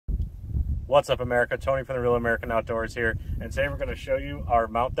What's up, America? Tony from the Real American Outdoors here, and today we're going to show you our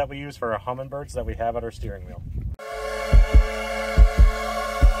mount that we use for our humminbirds that we have at our steering wheel.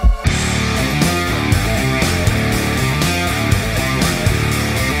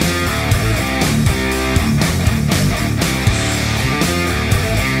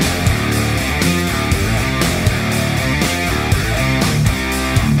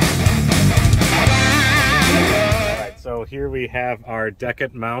 So here we have our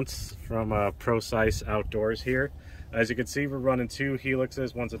Dek-It mounts from PROcise Outdoors here. As you can see, we're running two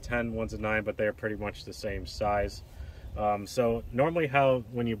helixes, one's a 10, one's a 9, but they're pretty much the same size. So normally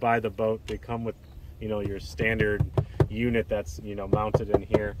when you buy the boat, they come with, your standard unit that's, mounted in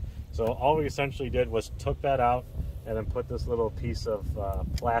here. So all we essentially did was took that out and then put this little piece of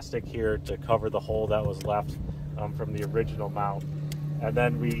plastic here to cover the hole that was left from the original mount. And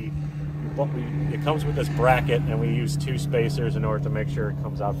then it comes with this bracket, and we use two spacers in order to make sure it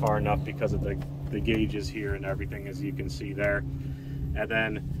comes out far enough because of the gauges here and everything, as you can see there. And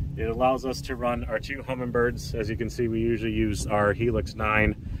then it allows us to run our two humminbirds. As you can see, we usually use our Helix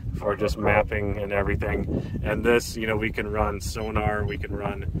 9 for just mapping and everything. And this, we can run sonar, we can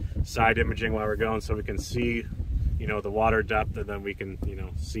run side imaging while we're going, so we can see the water depth, and then we can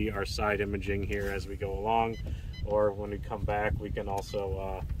see our side imaging here as we go along. Or when we come back, we can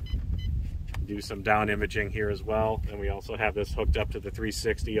also do some down imaging here as well. And we also have this hooked up to the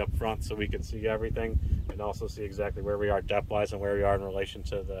 360 up front, so we can see everything and also see exactly where we are depth wise and where we are in relation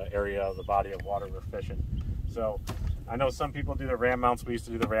to the area of the body of water we're fishing. So I know some people do the ram mounts. We used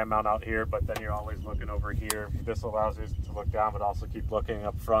to do the ram mount out here, but then you're always looking over here. This allows you to look down but also keep looking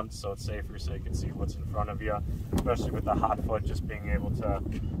up front, so it's safer, so you can see what's in front of you, especially with the hot foot. Just being able to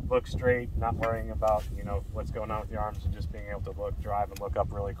look straight, not worrying about what's going on with your arms, and just being able to drive and look up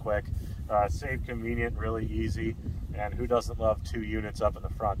really quick. Safe, convenient, really easy, and who doesn't love two units up in the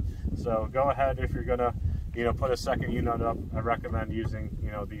front? So go ahead, if you're gonna put a second unit up, I recommend using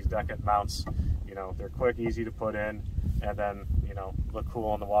these Dek-It mounts. They're quick, easy to put in, and then look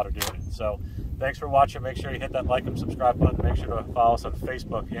cool in the water doing it. So thanks for watching. Make sure you hit that like and subscribe button. Make sure to follow us on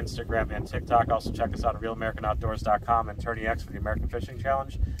Facebook, Instagram, and TikTok. Also check us out at realamericanoutdoors.com and Tony X for the American Fishing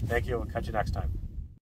Challenge. Thank you. We'll catch you next time.